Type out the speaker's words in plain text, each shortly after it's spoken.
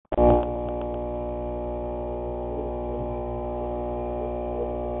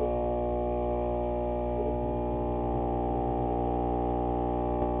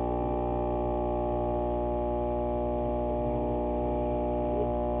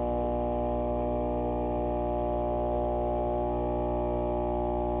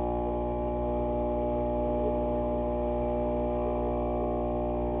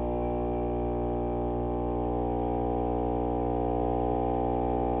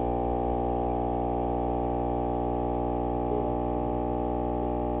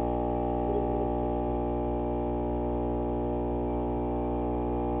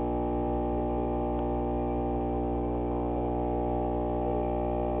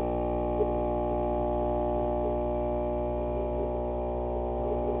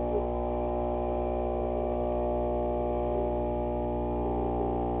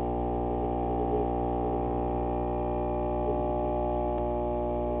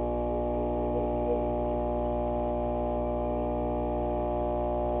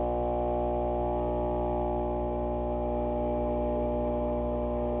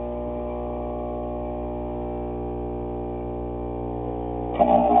All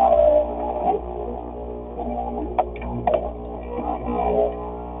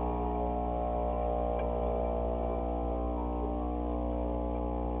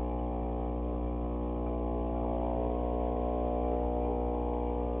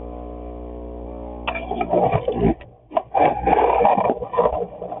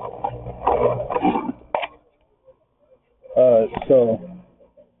right, so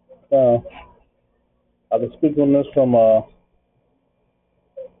I can speak on this from a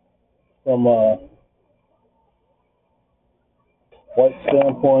white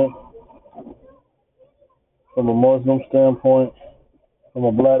standpoint, from a Muslim standpoint, from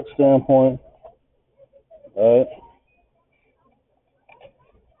a black standpoint. All right,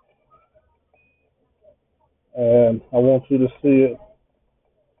 and I want you to see it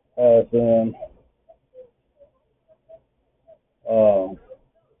as in um,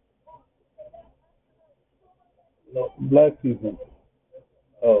 black people.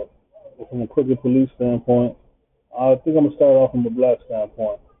 Uh, from a crooked police standpoint, I think I'm gonna start off from a black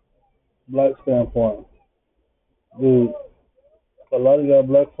standpoint. Black standpoint, dude. A lot of y'all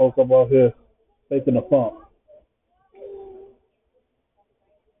black folks up out here faking the funk.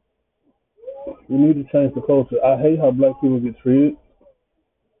 We need to change the culture. I hate how black people get treated,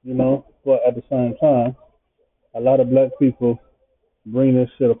 but at the same time, a lot of black people bring this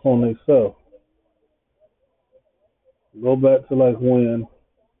shit upon themselves. Go back to like when,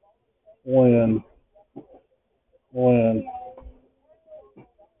 when,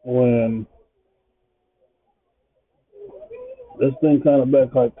 when this thing kind of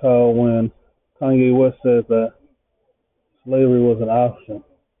back like Kyle when Kanye West said that slavery was an option.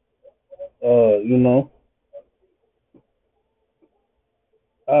 Uh, you know,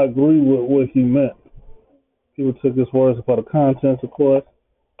 I agree with what he meant. People took his words for the contents, of course,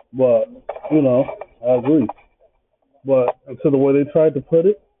 but I agree. But to the way they tried to put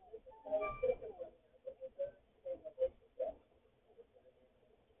it,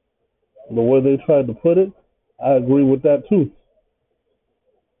 the way they tried to put it, I agree with that too.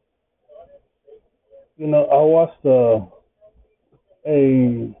 I watched a,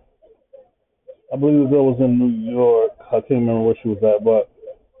 I believe the girl was in New York. I can't remember where she was at, but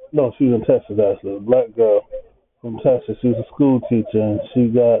no, she was in Texas actually. A black girl from Texas. She was a school teacher, and she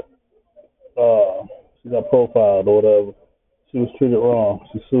got profiled or whatever. She was treated wrong.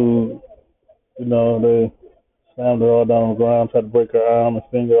 She sued. They slammed her all down on the ground, tried to break her arm and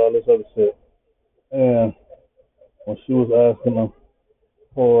finger, all this other shit. And when she was asking them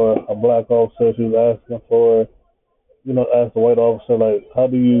for a black officer, she was asking for, ask the white officer like, how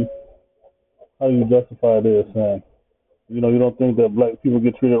do you justify this? And you don't think that black people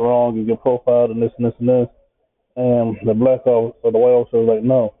get treated wrong and get profiled and this and this and this. And the black officer, or the white officer was like,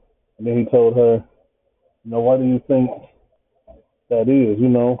 no. And then he told her, why do you think that is?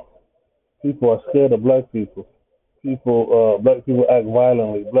 People are scared of black people. Black people act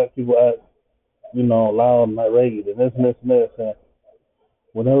violently. Black people act, loud and irate and this and this and this. And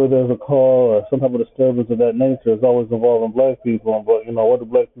whenever there's a call or some type of disturbance of that nature, it's always involving black people. But what do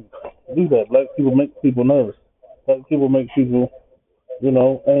black people do? That black people make people nervous. Black people make people,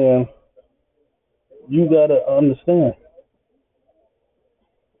 and you gotta understand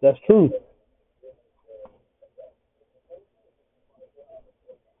that's true.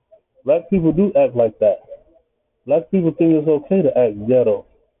 Black people do act like that. Black people think it's okay to act ghetto.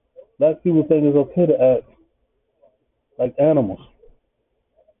 Black people think it's okay to act like animals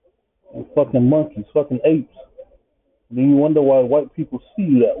and fucking monkeys, fucking apes. Then you wonder why white people see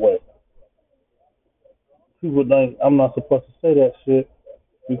you that way. People think I'm not supposed to say that shit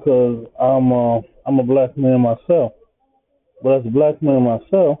because I'm a black man myself. But as a black man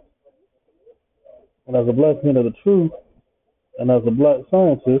myself, and as a black man of the truth, and as a black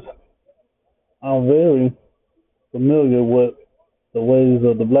scientist, I'm very familiar with the ways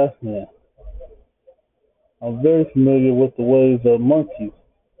of the black man. I'm very familiar with the ways of monkeys,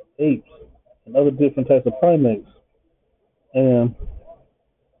 apes, and other different types of primates. And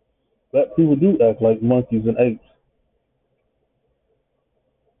black people do act like monkeys and apes.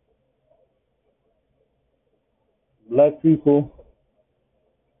 Black people,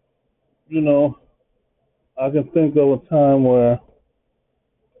 you know, I can think of a time where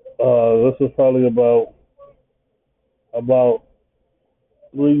this was probably about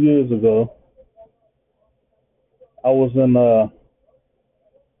 3 years ago. I was in the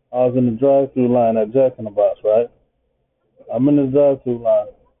drive-through line at Jack in the Box, right? I'm in the drive-through line,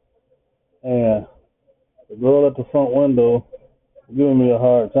 and the girl at the front window giving me a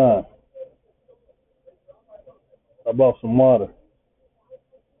hard time about some water.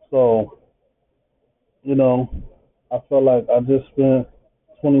 So, you know, I felt like I just spent.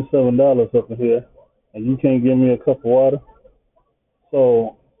 $27 up in here, and you can't give me a cup of water.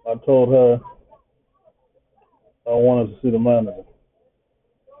 So I told her I wanted to see the manager.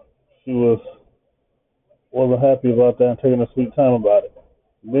 She wasn't happy about that and taking a sweet time about it.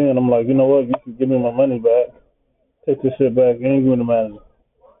 Then I'm like, you know what? You can give me my money back, take this shit back, and give me the manager.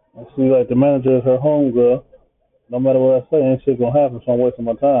 And she like, the manager is her home girl. No matter what I say, ain't shit gonna happen, so I'm wasting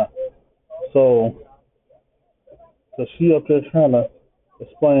my time. So, so she up there trying to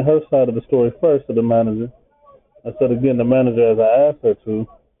explain her side of the story first to the manager instead of getting the manager as I asked her to.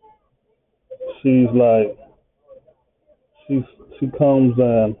 She's like, she's she comes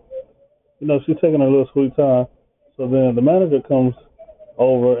and she's taking a little sweet time. So then the manager comes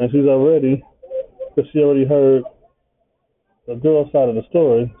over and she's already, because she already heard the girl's side of the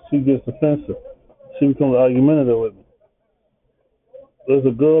story, she gets defensive. She becomes argumentative with me. There's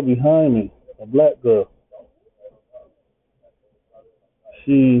a girl behind me, a black girl.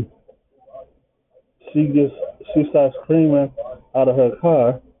 She she gets she starts screaming out of her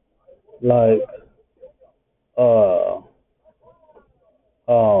car like, uh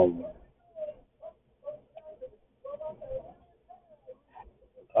um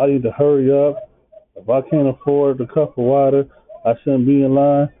I need to hurry up. If I can't afford the cup of water, I shouldn't be in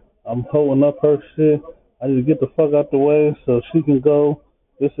line. I'm holding up her shit. I need to get the fuck out the way so she can go.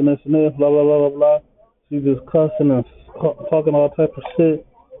 This and this and this, blah blah blah blah blah. She's just cussing and talking all type of shit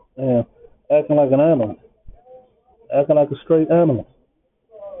and acting like an animal, acting like a straight animal.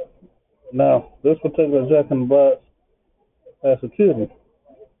 Now, this particular Jack in the Box has security.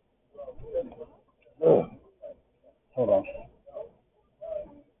 Ugh, hold on.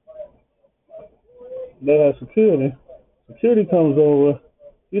 They have security. Security comes over.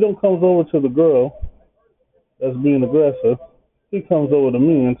 He don't comes over to the girl that's being aggressive. He comes over to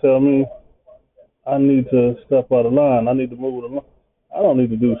me and tell me I need to step out of line. I need to move the line. I don't need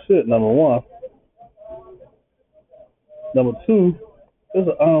to do shit. Number one. Number two, there's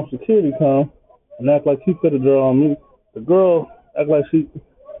an armed security come and act like he put a draw on me. The girl act like she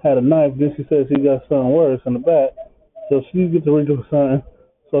had a knife. Then she said she got something worse in the back. So she gets to reach for something.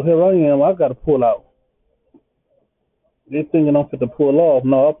 So here I am. I got to pull out. They thinking I'm fit to pull off.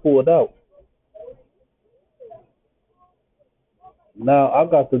 No, I pulled out. Now I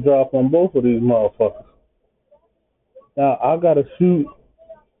got to drop on both of these motherfuckers. Now I got to shoot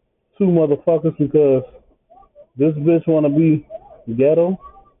two motherfuckers because this bitch want to be ghetto.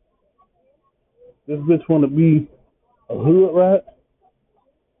 This bitch want to be a hood rat.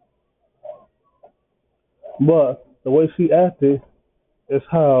 But the way she acted is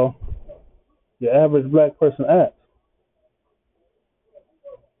how the average black person acts.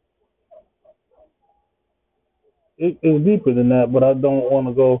 It's deeper than that, but I don't want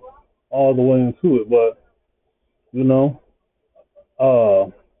to go all the way into it. But you know, uh,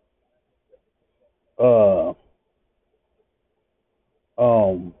 uh,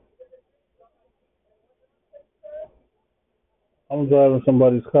 um, I'm driving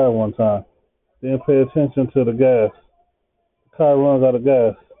somebody's car one time. Didn't pay attention to the gas. The car runs out of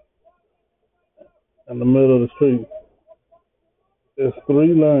gas in the middle of the street. There's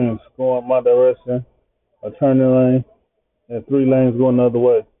three lanes going my direction, a turning lane, and three lanes going the other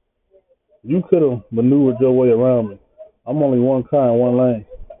way. You could have maneuvered your way around me. I'm only one car in one lane.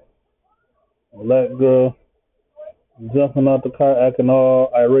 Black girl jumping out the car, acting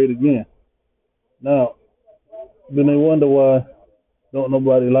all irate again. Now, then they wonder why don't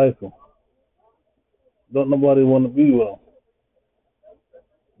nobody like them. Don't nobody want to be with them.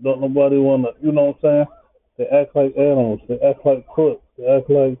 Don't nobody want to, you know what I'm saying? They act like animals. They act like crooks. They act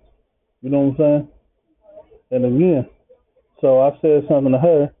like, you know what I'm saying? And again, so I said something to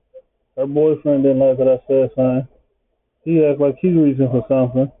her. Her boyfriend didn't like that I said something. He act like he's reaching for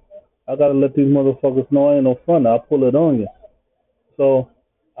something. I gotta let these motherfuckers know I ain't no fun. I'll pull it on you. So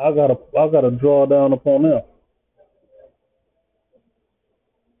I gotta draw down upon them.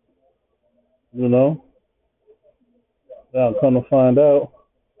 You know? Now come to find out,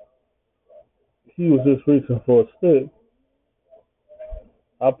 he was just reaching for a stick.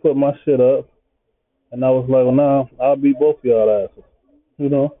 I put my shit up, and I was like, well, nah, I'll beat both of y'all asses. You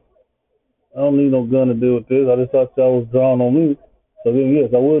know? I don't need no gun to deal with this. I just thought y'all was drawing on me. So then, yes,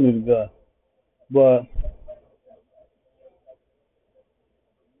 I would need a gun. But,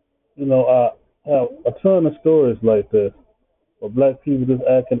 I have a ton of stories like this where black people just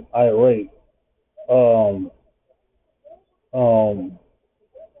acting irate. Um, um,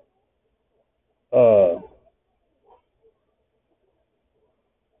 uh,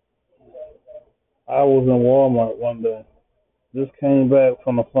 I was in Walmart one day. Just came back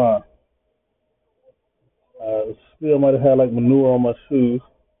from the farm. Still might have had like manure on my shoes.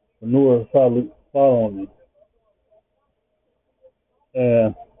 manure is probably following me.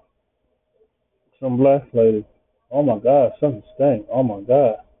 And some black lady, oh my God, something stank. Oh my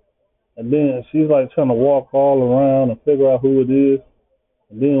God. And then she's like trying to walk all around and figure out who it is.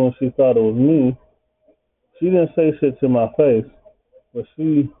 And then when she thought it was me, she didn't say shit to my face, but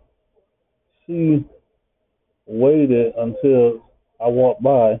she waited until I walked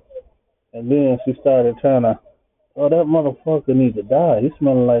by, and then she started trying to, oh, that motherfucker needs to die. He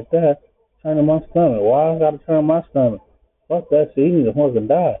smelling like that. Turning my stomach. Why I gotta turn my stomach? Fuck that shit. He need to fucking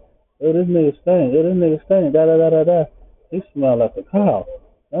die. Oh, this nigga stink. Oh, this nigga stink. Da da da da da. He smell like a cow.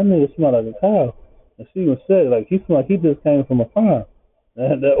 That nigga smell like a cow. And she was said like he smell like he just came from a farm.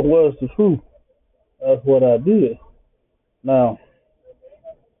 And that was the truth. That's what I did. Now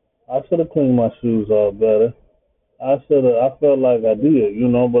I should have cleaned my shoes off better. I should have. I felt like I did,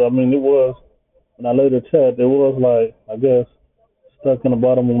 But I mean, it was when I later checked. It was like I guess stuck in the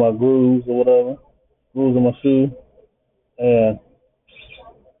bottom of my grooves or whatever, grooves in my shoe, and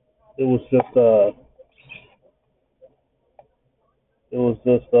it was just it was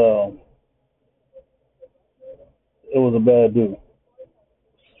just it was a bad do.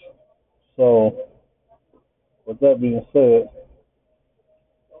 So with that being said,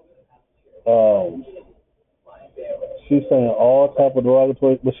 um, she's saying all type of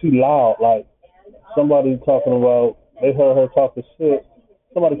derogatory, but she loud like somebody talking about. They heard her talking shit.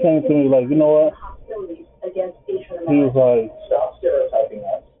 Somebody came to me like, you know what? He was like,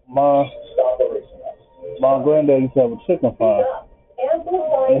 my my granddad used to have a chicken farm,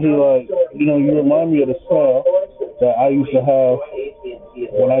 and he like, you remind me of the smell that I used to have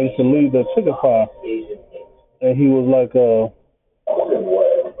when I used to leave the chicken farm. And he was like,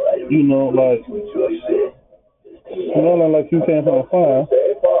 like like you came from a farm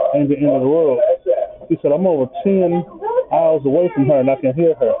ain't the end of the world. He said, I'm over 10 hours away from her and I can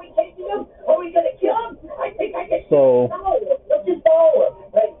hear her. So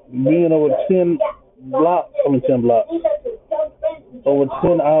being over 10 blocks, over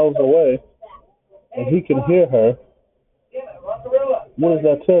 10 hours away, and he can hear her, what does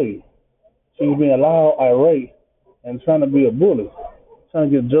that tell you? She was being loud, irate, and trying to be a bully, trying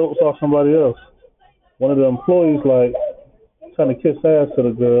to get jokes off somebody else. One of the employees, like, trying to kiss ass to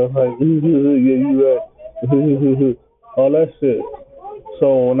the girl, like, yeah, you right, all that shit.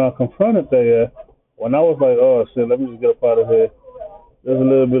 So when I confronted that, when I was like, oh shit, let me just get up out of here, it was a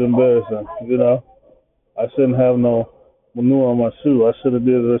little bit embarrassing, I shouldn't have no manure on my shoe. I should have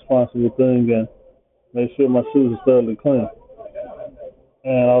did the responsible thing and made sure my shoes are thoroughly clean.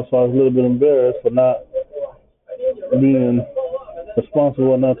 And also I was a little bit embarrassed for not being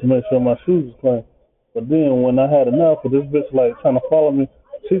responsible enough to make sure my shoes was clean. But then when I had enough of this bitch like trying to follow me,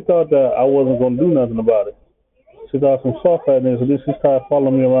 she thought that I wasn't gonna do nothing about it. She thought some soft at me, so then she started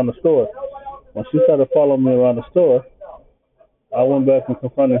following me around the store. When she started following me around the store, I went back and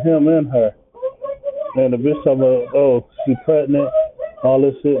confronted him and her. And the bitch talking about, oh, she pregnant, all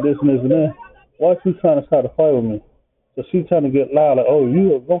this shit, this and this and that. Why she trying to start a fight with me? So she trying to get loud, like, oh,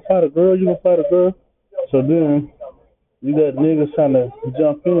 you gonna fight a girl? You gonna fight a girl? So then you got niggas trying to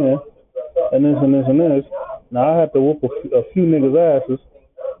jump in and this and this and this. Now I have to whoop a few niggas' asses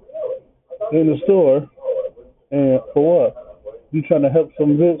in the store, and for what? You trying to help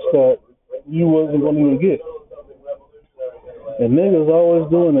some bitch that you wasn't gonna even get. And niggas always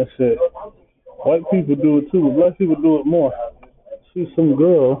doing that shit. White people do it too, but black people do it more. See some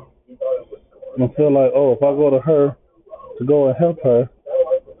girl and feel like, oh, if I go to her to go and help her,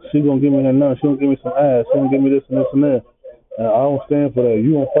 she gonna give me her nut, she gonna give me some ass, she gonna give me this and this and that. And I don't stand for that.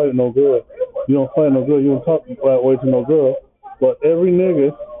 You don't fight no girl. You don't fight no girl. You don't talk that way to no girl. But every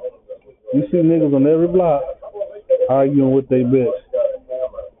nigga, you see niggas on every block arguing with they bitch,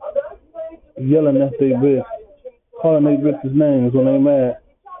 yelling at they bitch, calling they bitches names when they mad,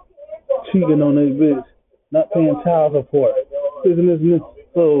 cheating on they bitch, not paying child support, isn't this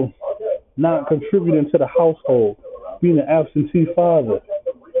so not contributing to the household, being an absentee father.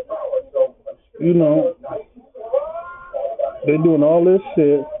 They doing all this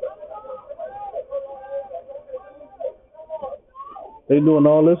shit. They doing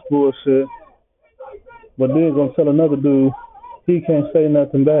all this bullshit, but then gonna tell another dude he can't say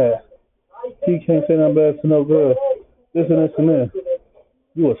nothing bad. He can't say nothing bad to no girl. This and this and this.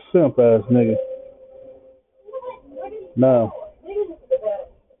 You a simp ass nigga. Now,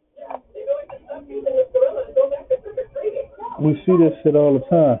 we see this shit all the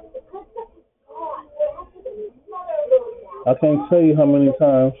time. I can't tell you how many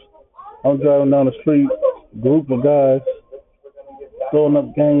times I'm driving down the street, group of guys throwing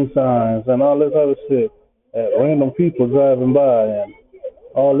up gang signs and all this other shit at random people driving by, and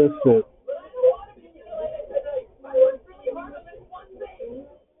all this shit.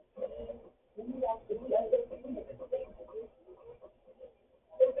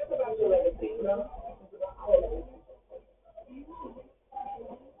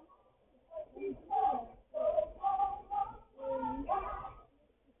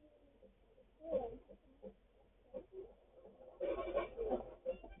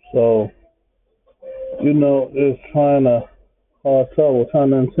 So, it's trying to cause trouble,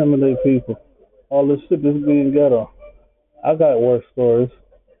 trying to intimidate people. All this shit is being ghetto. I got worse stories,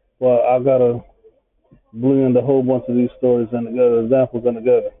 but I gotta blend a whole bunch of these stories in together, examples in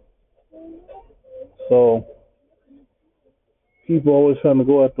together. So people always trying to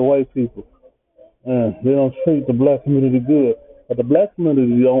go after white people, and they don't treat the black community good. But the black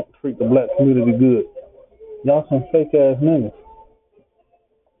community don't treat the black community good. Y'all some fake ass niggas.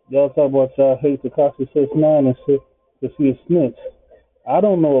 Y'all talk about y'all hate Tekashi 6ix9ine and shit because he a snitch. I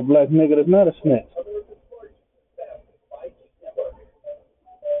don't know a black nigga that's not a snitch.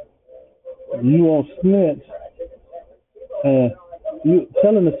 You won't snitch, and you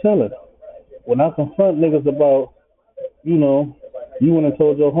telling the teller. When I confront niggas about, you know, you went and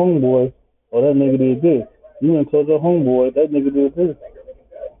told your homeboy, oh that nigga did this. You went and told your homeboy that nigga did this.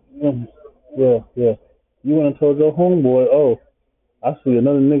 Yeah. You went and told your homeboy, oh, I see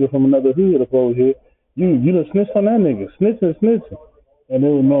another nigga from another hood up over here. You done snitched on that nigga. Snitching. And they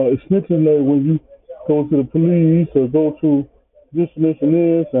were no, it's snitching like when you go to the police or go to and this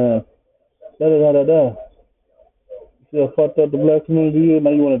and da. See how fucked up the black community is?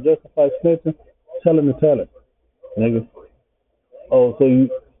 Now you want to justify snitching? Tell him to tell it, nigga. Oh, so you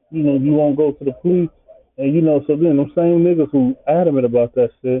won't go to the police, and so then them same niggas who adamant about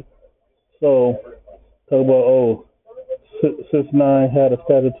that shit. So talk about 6ix9ine had a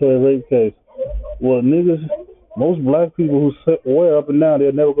statutory rape case. Well, niggas, most black people who swear up and down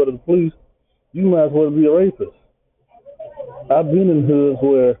they'll never go to the police, you might as well be a rapist. I've been in hoods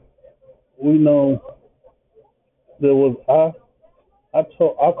where we know there was I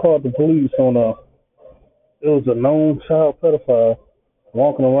called the police on it was a known child pedophile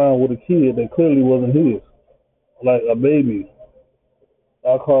walking around with a kid that clearly wasn't his, like a baby.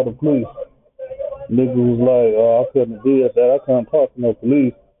 I called the police. Nigga was like, oh, I couldn't do that. I can't talk to no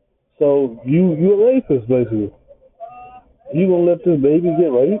police. So you a rapist basically. You gonna let this baby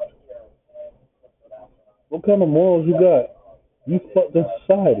get raped? What kind of morals you got? You fucked in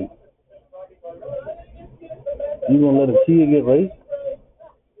society. You gonna let a kid get raped?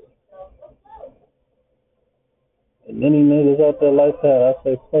 And any niggas out there like that, I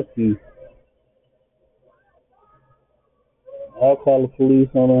say fuck you. I'll call the police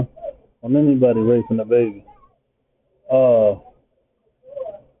on anybody raping a baby. Uh,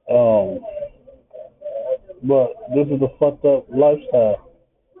 but this is a fucked up lifestyle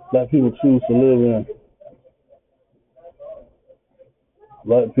that people choose to live in.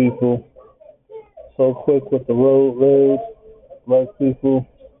 Black people so quick with the road rage. Black people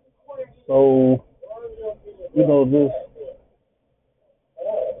so just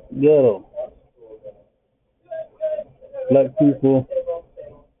ghetto. Black people,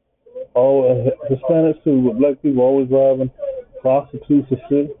 all Hispanics too, but black people always driving prostitutes and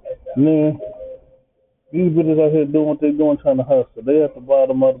shit. Man, these bitches out here doing what they doing, trying to hustle. They at the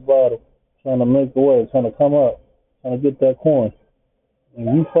bottom of the bottom, trying to make the way, trying to come up, trying to get that coin.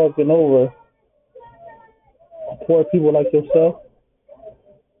 And you fucking over poor people like yourself.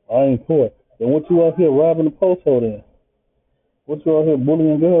 I ain't poor. Then what you out here robbing the post for then? What you out here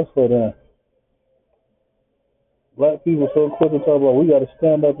bullying girls for then? Black people so quick to talk about we gotta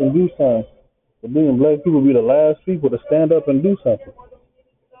stand up and do something. But then black people be the last people to stand up and do something.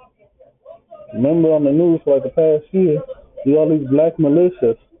 Remember on the news for like the past year, see all these black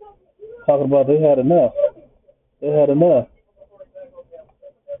militias talking about they had enough. They had enough.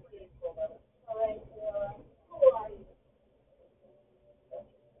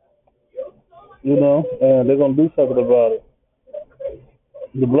 And they're gonna do something about it.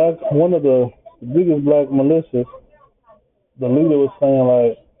 One of the biggest black militias, the leader was saying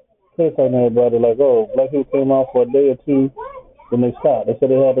like, criticizing everybody like, oh, black people came out for a day or two, then they stopped. They said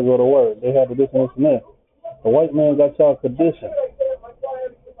they had to go to work. They had to this and this and that. The white man got y'all conditioned.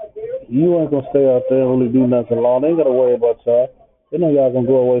 You ain't gonna stay out there and really do nothing long. They ain't gotta worry about y'all. They know y'all gonna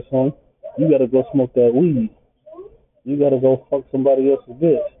go away soon. You gotta go smoke that weed. You gotta go fuck somebody else's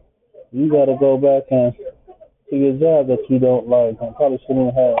bitch. You gotta go back and to your job that you don't like. I probably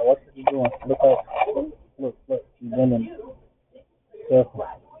shouldn't have. What you doing? Look. You done it.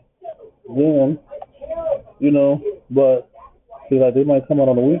 Then, but see, like they might come out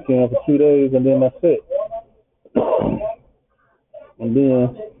on the weekend for 2 days and then that's it. And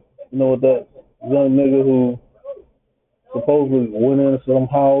then, you know what, that young nigga who supposedly went into some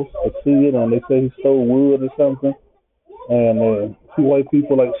house to see it, and they say he stole wood or something, and two white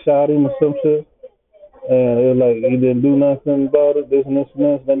people like shot him or some shit, and they're like he didn't do nothing about it, this and this and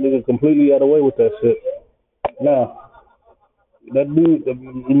this. That nigga completely got away with that shit. Now, that dude, the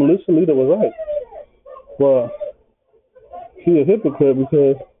militia leader was right, but he a hypocrite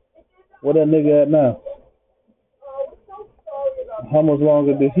because what that nigga at now? How much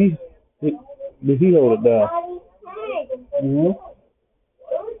longer did he hold it down? hmm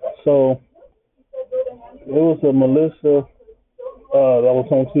So it was a militia that was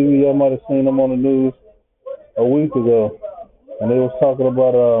on TV. I might have seen them on the news a week ago, and they was talking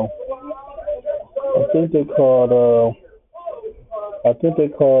about I think they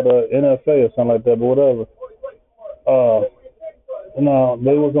called NFA or something like that, but whatever. Uh, now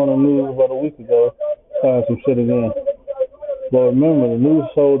they was on the news about a week ago, trying some shit again. But remember, the news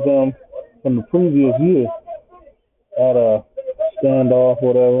showed them from the previous year at a standoff,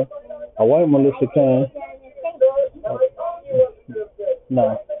 whatever. A white militia came.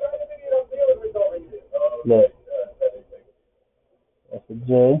 No, look, that's a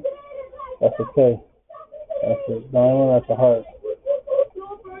J, that's a K, that's a diamond, that's a heart.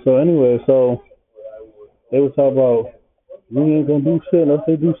 So anyway, so they was talking about we ain't gonna do shit unless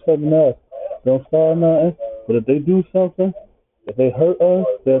they do something else. Don't start nothing, but if they do something, if they hurt us,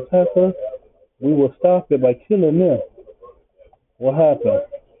 they attack us, we will stop it by killing them. What happened?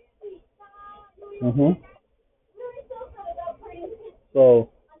 hmm So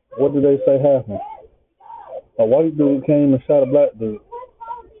what did they say happened? A white dude came and shot a black dude.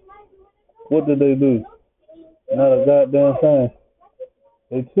 What did they do? Not a goddamn thing.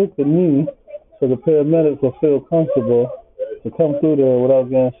 They took the knee so the paramedics would feel comfortable to come through there without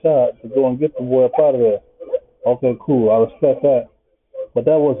getting shot to go and get the boy up out of there. Okay, cool. I respect that. But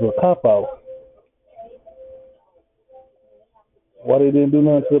that was a cop out. Why they didn't do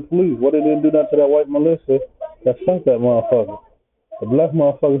nothing to the police? Why they didn't do nothing to that white militia that shot that motherfucker? The black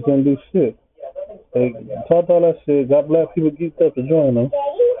motherfuckers didn't do shit. They talked all that shit, got black people geeked up to join them,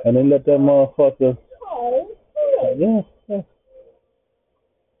 and they let that motherfucker. Yeah.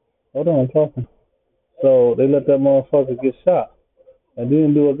 Hold on, I'm talking. So they let that motherfucker get shot and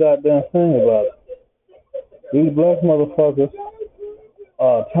didn't do a goddamn thing about it. These black motherfuckers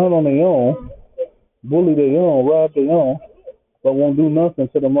turn on their own, bully their own, rob their own, but won't do nothing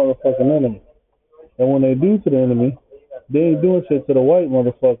to the motherfucking enemy. And when they do to the enemy, they ain't doing shit to the white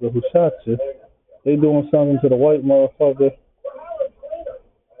motherfucker who shot you. They doing something to the white motherfucker.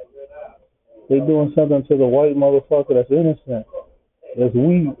 They doing something to the white motherfucker that's innocent, that's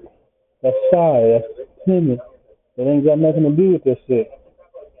weak, that's shy, that's timid. That ain't got nothing to do with this shit.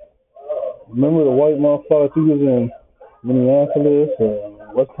 Remember the white motherfucker who was in Minneapolis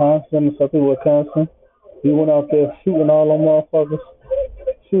or Wisconsin, something Wisconsin? He went out there shooting all them motherfuckers,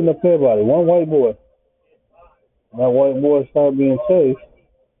 shooting up everybody. One white boy. That white boy started being chased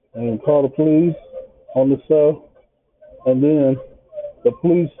and called the police on the cell. And then the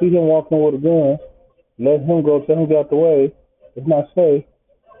police see him walking with a gun, let him go, tell him get out the way. It's not safe.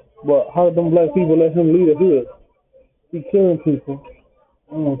 But how did them black people let him lead the hood? He killing people.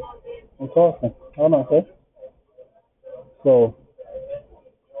 I'm talking. Hold on, okay? So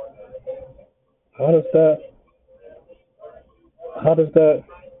how does that how does that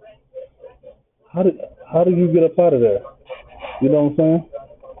how did how do you get up out of there? You know what I'm saying?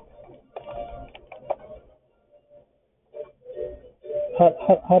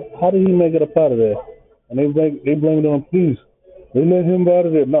 How did he make it up out of there? And they blame it on police. They let him out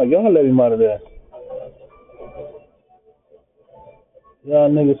of there. No, y'all let him out of there. Y'all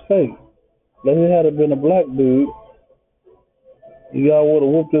niggas fake. Like he had been a black dude, y'all would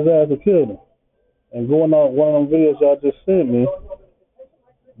have whooped his ass and killed him. And going on one of them videos y'all just sent me,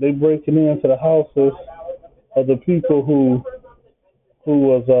 they breaking into the houses of the people who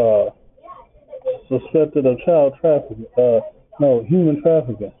was suspected of child trafficking, no, human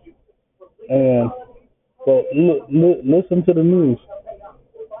trafficking. And so listen to the news.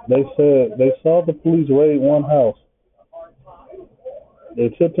 They said they saw the police raid one house. They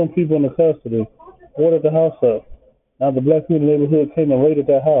took them people into custody, ordered the house up. Now the black people in the neighborhood came and raided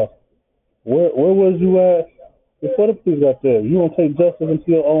that house. Where was you at before the police got there? You don't take justice into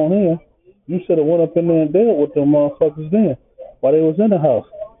your own hand. You should have went up in there and dealt with them motherfuckers then while they was in the house.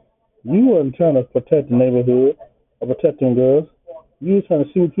 You wasn't trying to protect the neighborhood or protect them girls. You was trying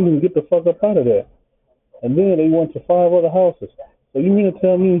to see what you can get the fuck up out of there. And then they went to 5 other houses. So you mean to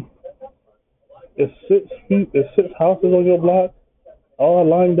tell me it's six houses on your block, all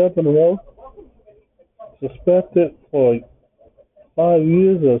lined up in a row, suspected for 5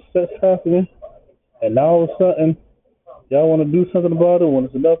 years of sex trafficking, and now all of a sudden y'all want to do something about it when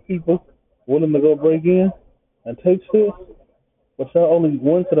it's enough people willing to go break in and take shit, but y'all only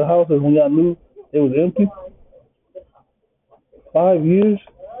went to the houses when y'all knew it was empty. 5 years,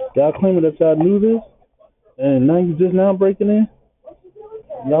 y'all claiming that y'all knew this, and now you just now breaking in.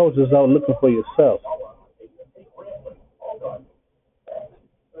 Y'all was just out looking for yourself.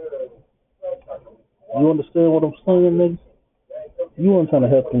 You understand what I'm saying, niggas? You weren't trying to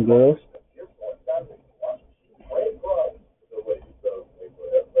help them girls.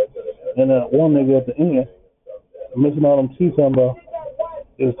 And that one nigga at the end, missing all them teeth talking about,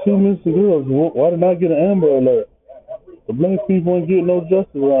 there's two missing girls. Why did I get an Amber Alert? The black people ain't getting no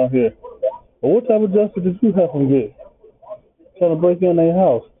justice around here. But what type of justice did you have them get? Trying to break in their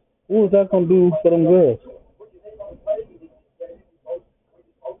house. What was that gonna do for them girls?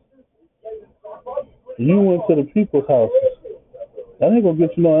 You went to the people's houses. That ain't gonna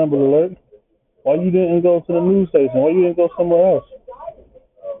get you no Amber Alert. Why you didn't go to the news station? Why you didn't go somewhere else?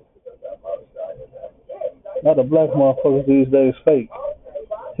 Not the black motherfuckers these days fake.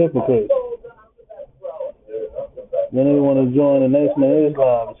 Hypocrites. Then they want to join the Nation of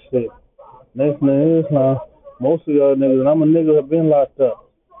Islam and shit. Nation of Islam, most of y'all niggas, and I'm a nigga have been locked up.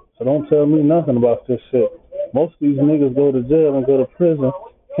 So don't tell me nothing about this shit. Most of these niggas go to jail and go to prison,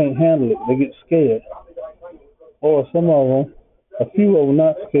 can't handle it. They get scared. Or some of them, a few of them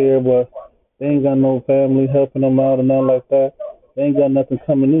not scared, but they ain't got no family helping them out or nothing like that. They ain't got nothing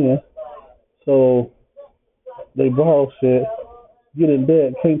coming in. So they borrow shit, get in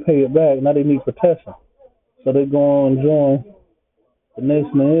debt, can't pay it back. Now they need protection. So they go on and join the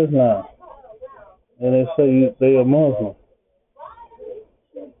Nation of Islam. And they say they are Muslim.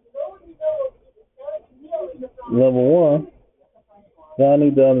 Number one, y'all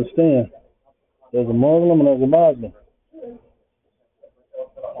need to understand there's a Muslim and there's a Muslim.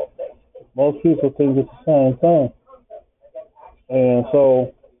 Most people think it's the same thing. And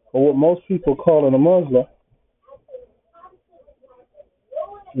so, what most people call a Muslim,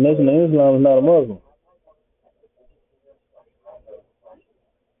 Nation of Islam is not a Muslim.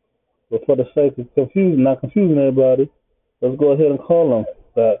 But for the sake of confusion, not confusing everybody, let's go ahead and call them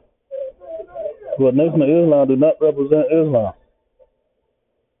that. But Nation of Islam do not represent Islam.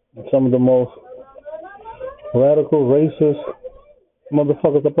 Some of the most radical, racist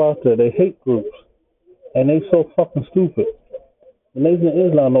motherfuckers up out there, they hate groups. And they so fucking stupid. The Nation of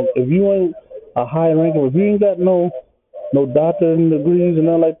Islam, if you ain't a high ranking, if you ain't got no doctorate degrees and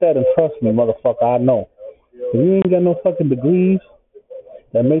nothing like that, and trust me, motherfucker, I know. If you ain't got no fucking degrees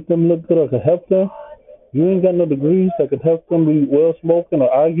that make them look good or can help them, you ain't got no degrees that can help them be well spoken or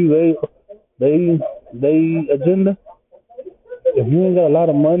argue they agenda. If you ain't got a lot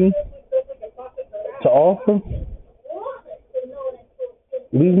of money to offer,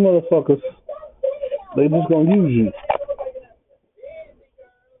 these motherfuckers, they just gonna use you.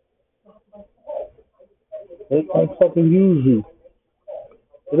 They gonna fucking use you.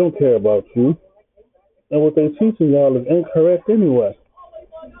 They don't care about you. And what they teaching y'all is incorrect anyway.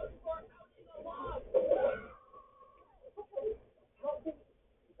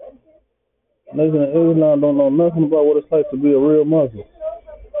 Nation of Islam don't know nothing about what it's like to be a real Muslim.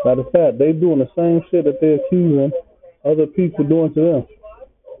 Matter of fact, they doing the same shit that they're accusing other people doing to them.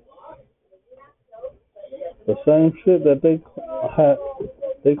 The same shit that they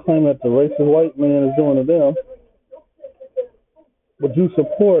claim that the racist white man is doing to them, but you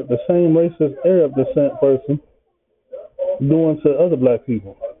support the same racist Arab descent person doing to other black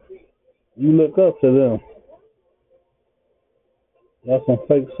people. You look up to them. That's some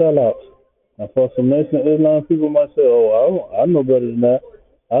fake sellouts. And for some Nation of Islam people might say, oh, I know better than that.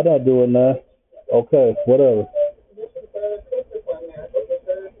 I'm not doing that. Okay, whatever.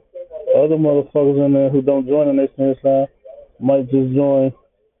 Other motherfuckers in there who don't join the Nation of Islam might just join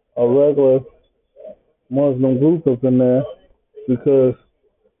a regular Muslim group up in there because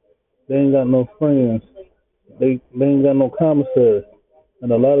they ain't got no friends. They ain't got no commissary.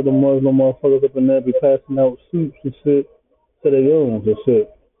 And a lot of the Muslim motherfuckers up in there be passing out soups and shit to their own and shit.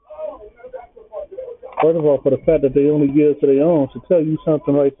 First of all, for the fact that they only give to their own should tell you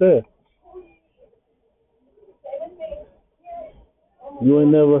something right there. You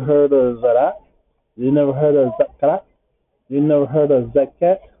ain't never heard of Zakat? You never heard of Zakat? You never heard of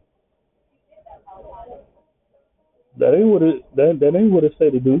Zakat? That ain't what it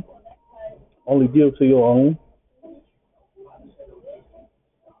say to do. Only give to your own.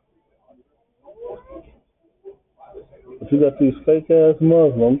 But you got these fake ass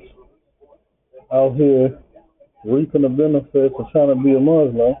Muslims out here reaping the benefits of trying to be a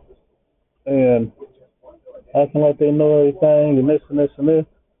Muslim, and acting like they know everything and this and this and this.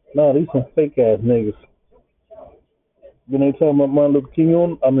 No, these some fake ass niggas. When they talking about Martin Luther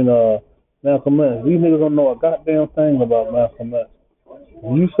King Malcolm X, these niggas don't know a goddamn thing about Malcolm X.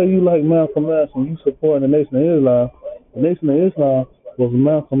 When you say you like Malcolm X and you support the Nation of Islam, the Nation of Islam was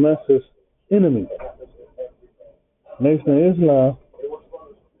Malcolm X's enemy. Nation of Islam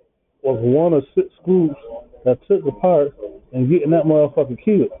was one of 6 groups that took the part in getting that motherfucker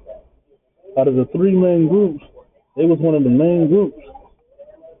killed. Out of the 3 main groups, it was one of the main groups.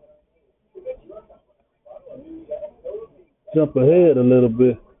 Jump ahead a little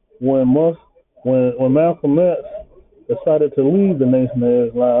bit. When Malcolm X decided to leave the Nation of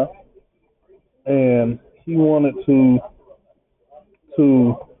Islam, and he wanted to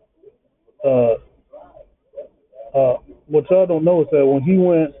what y'all don't know is that when he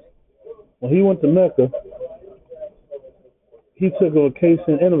went to Mecca, he took a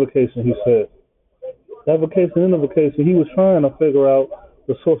vacation and a vacation. He said that vacation and a vacation, he was trying to figure out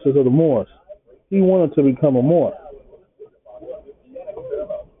the sources of the Moors. He wanted to become a Moor.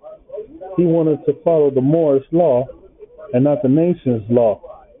 He wanted to follow the Moorish law and not the nation's law.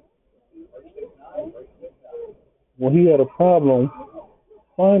 Well, he had a problem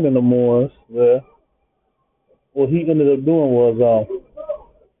finding the Moors there. What he ended up doing was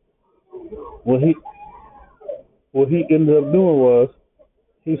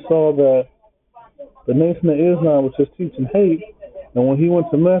he saw that the Nation of Islam was just teaching hate, and when he went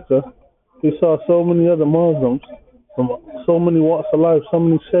to Mecca, he saw so many other Muslims from so many walks of life, so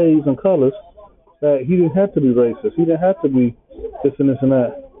many shades and colors, that he didn't have to be racist. He didn't have to be this and this and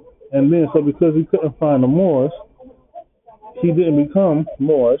that. And then, so because he couldn't find the Moors, he didn't become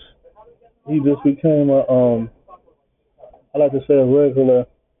Moorish. He just became I like to say a regular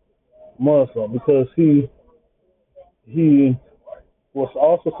Muslim, because he was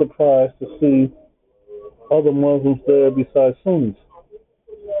also surprised to see other Muslims there besides Sunnis.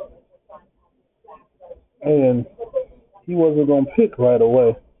 And he wasn't going to pick right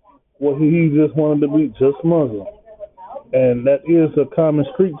away. Well, he just wanted to be just Muslim. And that is a common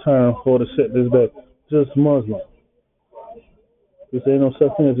street term for the shit this day. Just Muslim. This ain't no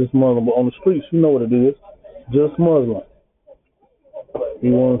such thing as just Muslim. But on the streets, you know what it is. Just Muslim. He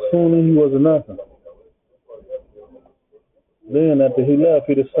wasn't Sunni, he wasn't nothing. Then after he left,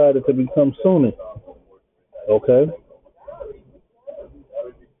 he decided to become Sunni. Okay?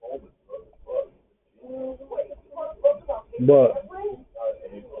 But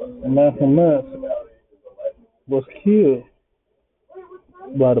Malcolm X was killed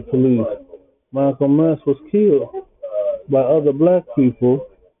by the police. Malcolm X was killed by other black people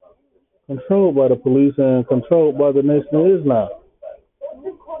controlled by the police and controlled by the Nation of Islam.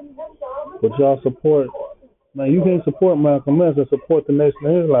 But y'all support, man, you can't support Malcolm X and support the Nation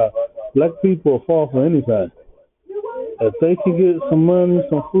of Islam. Black people will fall for anything. If they can get some money,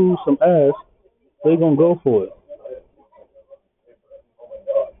 some food, some ass, they gonna go for it.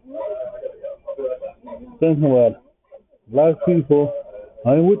 Think about it. Black people,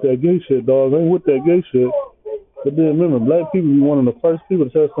 I ain't with that gay shit, dog. I ain't with that gay shit. But then remember, black people be one of the first people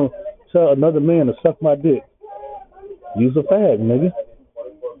to tell another man to suck my dick. Use a fag, nigga.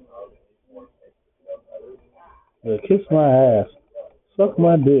 Yeah, kiss my ass. Suck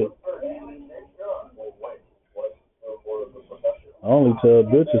my dick. I only tell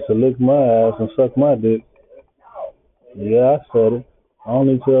bitches to lick my ass and suck my dick. Yeah, I said it. I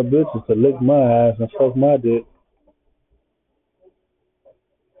only tell bitches to lick my ass and suck my dick.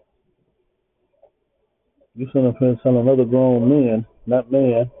 You shouldn't have been telling other grown men, not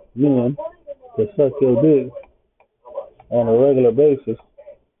men, to suck your dick on a regular basis.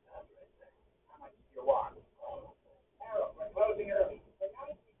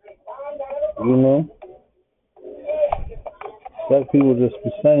 You know? Black people just be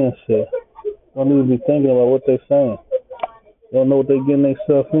saying shit. Don't even be thinking about what they're saying. Don't know what they're getting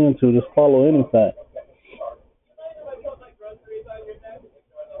themselves into. Just follow anything.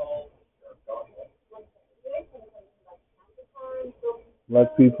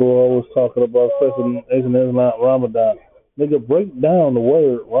 Black people are always talking about, especially Asian Islam, Ramadan. Nigga, break down the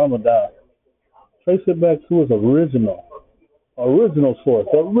word Ramadan. Trace it back to its original source,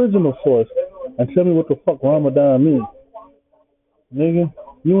 and tell me what the fuck Ramadan means. Nigga,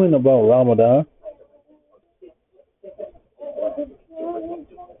 you ain't about Ramadan.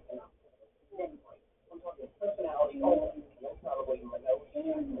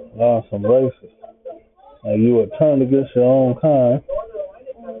 Some racist. And you would turn against your own kind.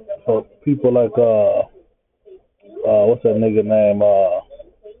 So people like what's that nigga name?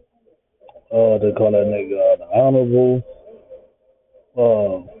 They call that nigga the Honorable.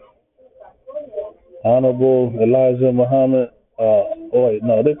 Honorable Elijah Muhammad. Wait,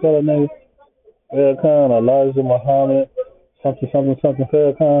 no, they call it nigga Farrakhan, Elijah Muhammad, something, something, something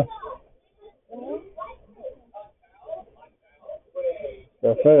Farrakhan.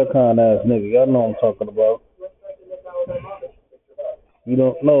 That Farrakhan ass nigga, y'all know what I'm talking about. You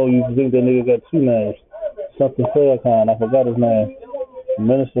don't know, you think that nigga got two names. Something Farrakhan, I forgot his name.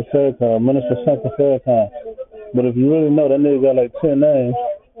 Minister Farrakhan, Minister something Farrakhan. But if you really know, that nigga got like 10 names.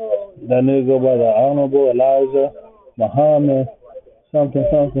 That nigga go by the Honorable Elijah Muhammad, something,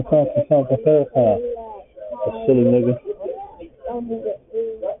 something, something, something Farrakhan. A silly nigga.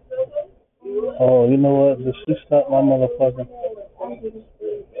 Oh, you know what? Did she stop my motherfucking?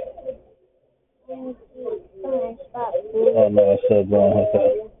 Oh no, I said wrong.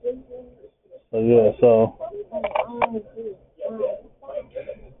 Okay. So yeah, so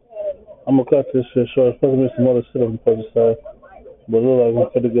I'm gonna cut this shit short. It's supposed to be some other shit I'm supposed to say, but it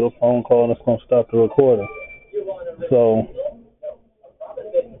looks like I'm gonna get a phone call and it's gonna stop the recording. So,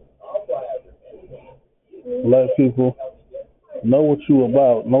 black people, know what you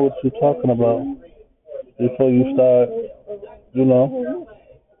about, know what you're talking about before you start. You know,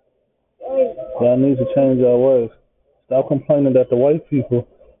 y'all need to change your ways. Stop complaining that the white people,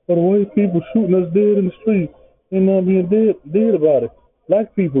 or the white people shooting us dead in the street, ain't nothing being dead about it.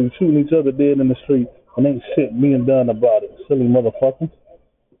 Black people shooting each other dead in the street and ain't shit being done about it. Silly motherfuckers.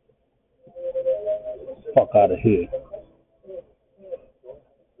 Fuck out of here.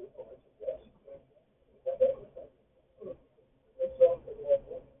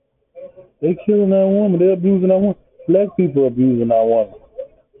 They killing that woman. They abusing that woman. Black people abusing that woman.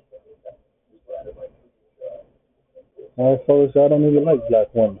 Motherfuckers, I don't even like black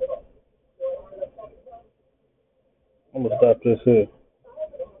women. I'm gonna stop this here.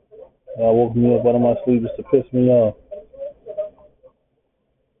 Y'all woke me up out of my sleep just to piss me off.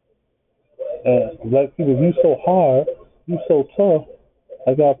 And black people, you so hard, you so tough,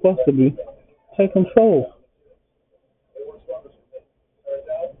 like y'all supposed to be. Take control.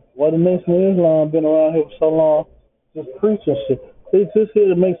 Why the Nation of Islam been around here for so long, just preaching shit? They just here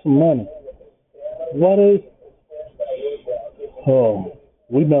to make some money. Why they? Oh,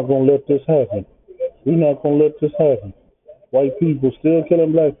 we not gonna let this happen. We not gonna let this happen. White people still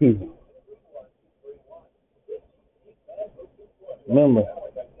killing black people. Remember,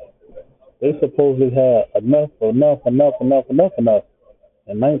 they supposedly had enough in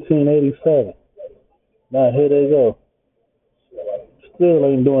 1987. Now here they go. Still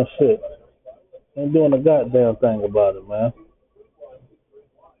ain't doing shit. Ain't doing a goddamn thing about it, man.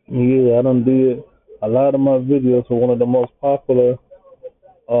 Yeah, I done did a lot of my videos for one of the most popular,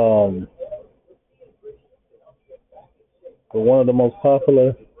 um,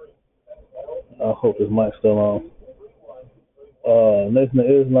 I hope this mic's still on, Nation of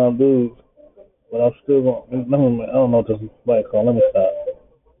Islam dudes, but I'm still gonna, I don't know if this mic on, let me stop.